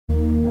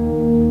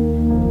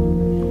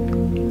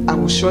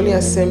surely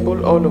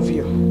assemble all of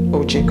you,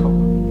 O Jacob.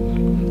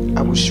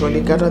 I will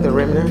surely gather the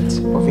remnant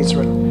of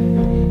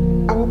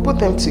Israel. I will put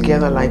them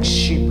together like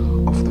sheep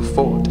of the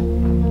fold,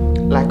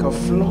 like a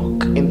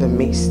flock in the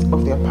midst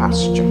of their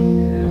pasture.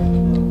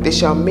 They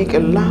shall make a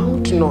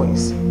loud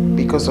noise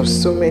because of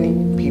so many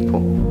people.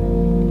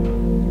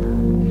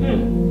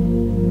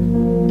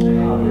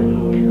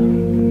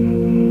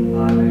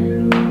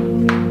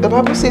 The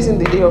Bible says in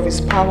the day of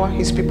his power,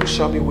 his people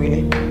shall be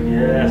willing.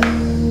 Yes.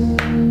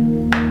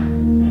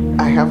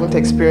 I haven't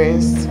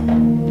experienced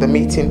the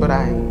meeting, but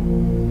I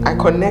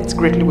connect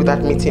greatly with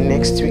that meeting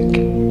next week.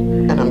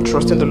 And I'm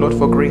trusting the Lord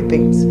for great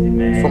things.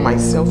 Amen. For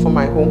myself, for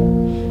my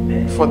home,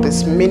 Amen. for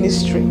this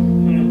ministry,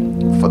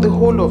 for the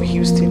whole of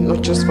Houston,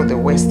 not just for the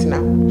West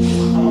now.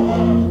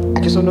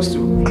 I just want us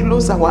to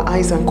close our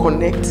eyes and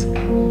connect.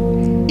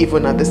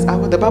 Even at this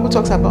hour, the Bible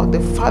talks about the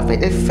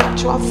fervent,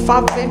 effectual,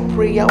 fervent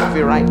prayer of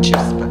a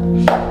righteous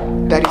man.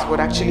 That is what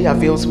actually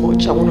avails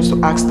much. I want us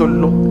to ask the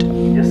Lord,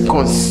 yes,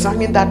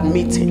 concerning that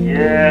meeting,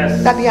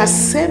 yes, that the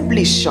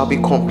assembly shall be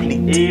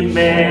complete.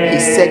 Amen. He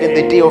said in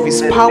the day of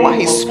his power,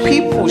 his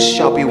people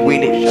shall be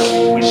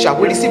willing. Shall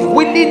we receive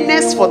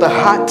willingness for the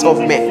heart of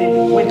men?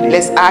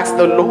 Let's ask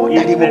the Lord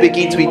that he will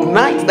begin to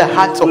ignite the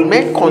hearts of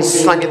men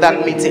concerning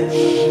that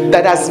meeting.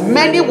 That as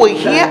many will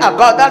hear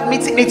about that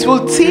meeting, it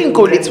will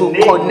tingle, it will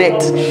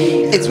connect,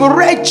 it will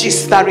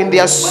register in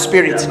their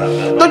spirit.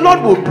 The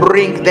Lord will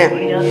bring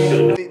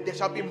them. There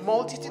shall be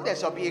multitude, there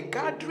shall be a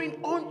gathering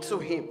unto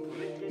him.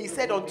 He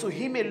said, unto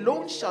him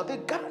alone shall the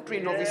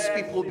gathering of his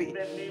people be.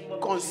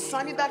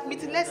 Concerning that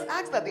meeting, let's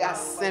ask that the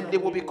assembly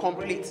will be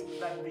complete.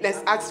 Let's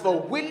ask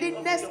for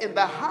willingness in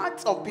the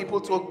hearts of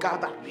people to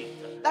gather.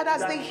 That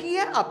as they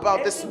hear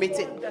about this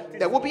meeting,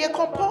 there will be a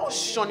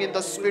compulsion in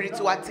the spirit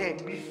to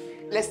attend.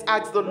 Let's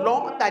ask the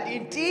Lord that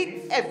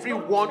indeed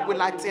everyone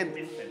will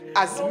attend.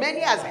 As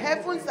many as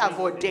heavens have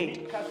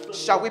ordained,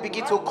 shall we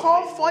begin to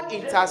call for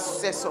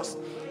intercessors?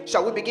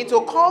 Shall we begin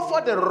to call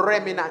for the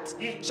remnant?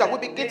 Shall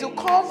we begin to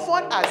call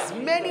for as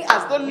many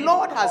as the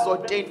Lord has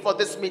ordained for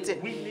this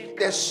meeting?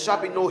 There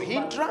shall be no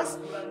hindrance.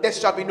 There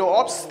shall be no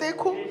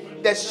obstacle.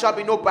 There shall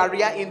be no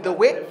barrier in the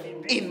way.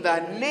 In the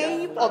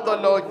name of the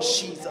Lord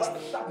Jesus.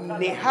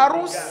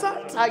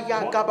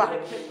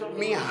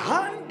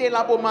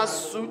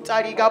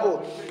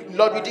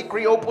 Lord, we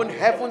decree open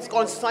heavens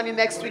concerning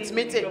next week's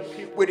meeting.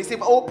 We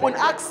receive open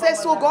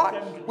access, oh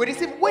God. We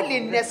receive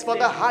willingness for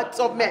the hearts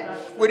of men.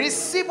 We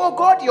receive, oh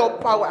God, your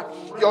power,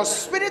 your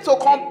spirit to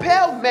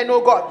compel men,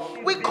 oh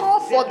God. We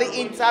call for the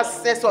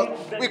intercessors.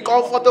 We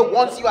call for the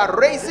ones you are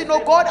raising,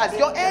 oh God, as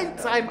your end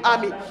time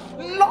army.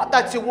 Lord,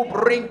 that you will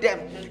bring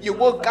them. You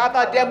will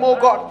gather them, oh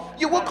God.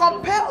 You will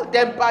compel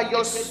them by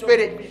your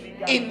spirit.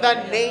 In the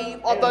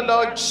name of the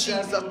Lord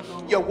Jesus.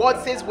 Your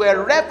word says,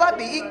 wherever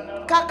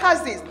the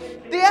carcass is,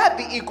 there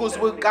the eagles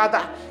will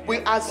gather. We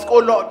ask, oh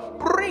Lord,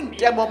 bring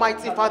them,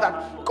 Almighty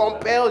Father.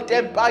 Compel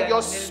them by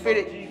your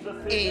spirit.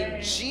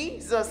 In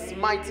Jesus'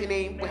 mighty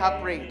name we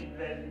have prayed. In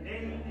the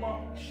name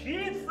of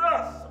Jesus.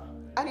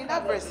 And in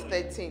that verse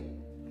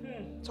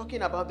 13,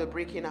 talking about the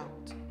breaking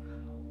out.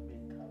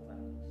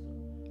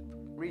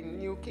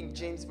 New King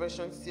James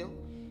Version still.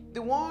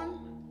 The one,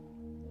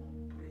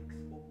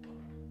 oh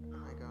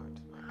my God,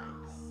 my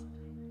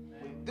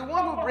eyes. The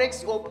one who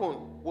breaks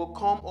open will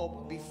come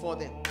up before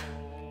them.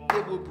 They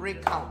will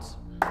break out,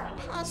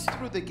 pass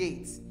through the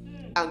gates,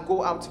 and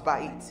go out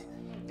by it.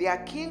 Their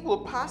king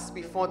will pass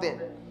before them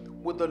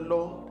with the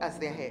Lord as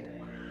their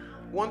head.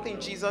 One thing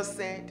Jesus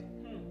said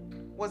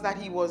was that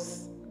he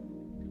was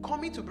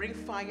coming to bring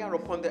fire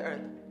upon the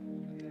earth,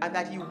 and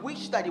that he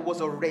wished that it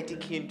was already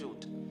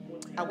kindled.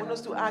 I want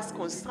us to ask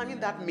concerning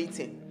that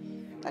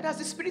meeting, that as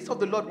the Spirit of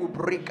the Lord will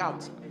break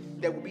out,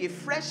 there will be a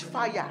fresh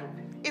fire,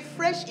 a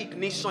fresh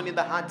ignition in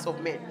the hearts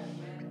of men.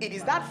 It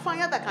is that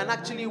fire that can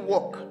actually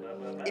work.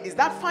 It is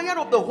that fire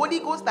of the Holy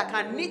Ghost that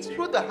can knit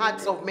through the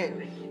hearts of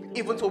men,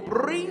 even to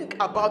bring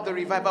about the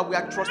revival we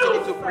are trusting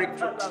it to break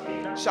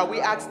through. Shall we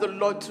ask the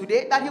Lord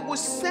today that he will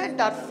send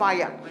that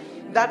fire,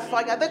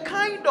 the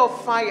kind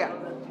of fire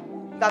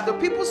that the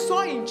people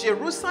saw in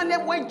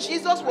Jerusalem when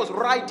Jesus was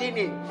riding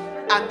in,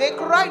 and they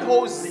cried,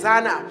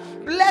 Hosanna,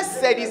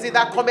 blessed is he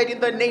that cometh in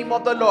the name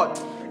of the Lord.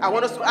 I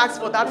want us to ask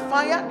for that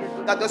fire,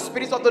 that the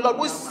Spirit of the Lord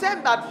will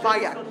send that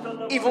fire,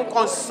 even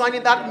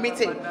concerning that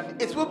meeting.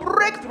 It will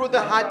break through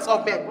the hearts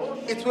of men.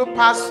 It will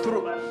pass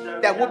through.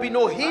 There will be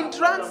no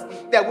hindrance.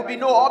 There will be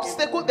no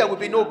obstacle. There will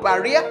be no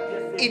barrier.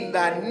 In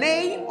the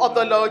name of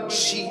the Lord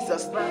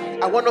Jesus.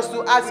 I want us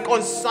to ask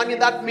concerning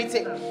that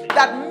meeting,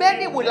 that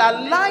many will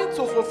align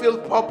to fulfill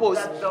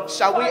purpose.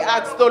 Shall we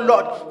ask the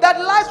Lord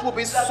that lives will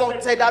be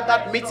sorted at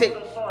that meeting?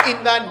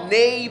 In the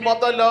name of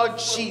the Lord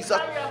Jesus.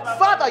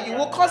 Father, you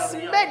will cause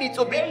many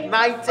to be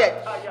ignited.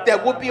 There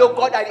will be, oh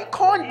God, a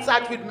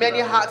contact with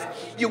many hearts.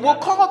 You will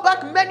call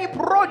back many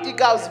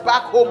prodigals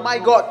back home, my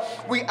God.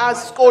 We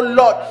ask, oh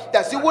Lord,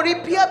 that you will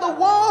repair the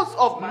walls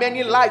of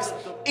many lives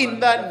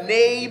In the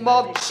name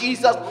of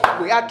Jesus,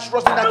 we are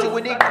trusting that you will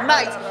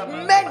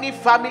ignite many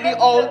family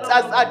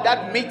altars at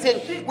that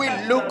meeting. We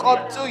look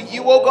up to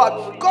you, oh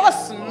God.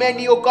 Cause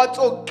many, oh God,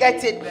 to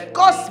get it.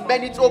 Cause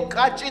many to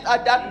catch it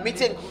at that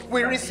meeting.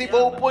 We receive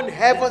open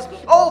heavens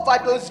over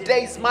those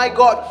days, my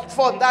God.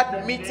 For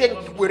that meeting,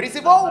 we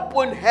receive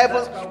open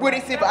heavens. We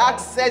receive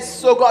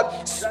access, oh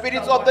God.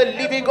 Spirit of the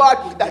living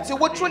God, that you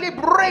will truly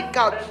break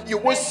out. You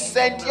will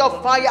send your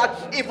fire,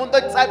 even the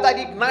type that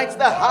ignites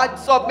the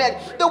hearts of men,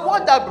 the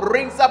one that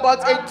brings about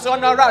a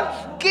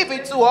turnaround. Give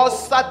it to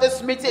us at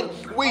this meeting.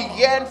 We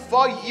yearn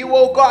for you,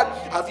 oh God.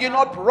 Have you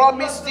not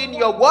promised in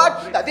your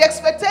word that the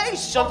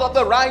expectations of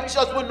the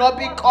righteous will not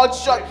be cut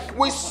short?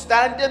 We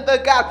stand in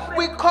the gap.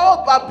 We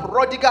call back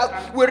prodigals.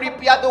 We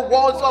repair the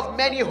walls of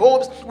many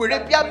homes. We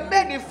repair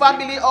many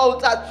family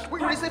altars.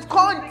 We receive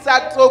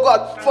contact, oh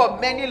God, for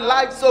many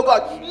lives, oh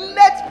God.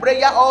 Let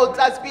prayer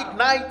altars be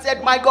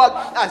ignited, my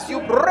God, as you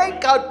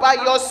break out by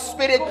your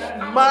spirit.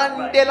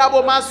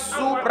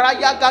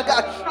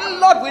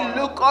 Lord, we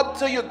look up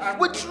to you.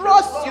 We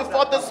trust you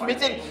for this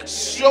meeting.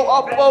 Show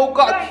up, oh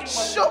God.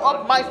 Show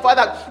up, my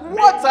Father.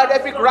 Water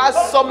every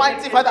grass,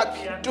 Almighty Father.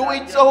 Do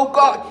it, oh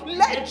God.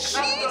 Let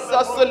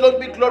Jesus alone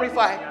be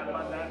glorified.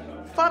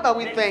 Father,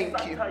 we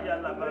thank you.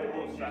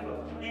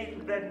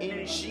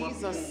 In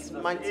Jesus'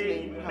 mighty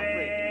name, I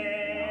pray.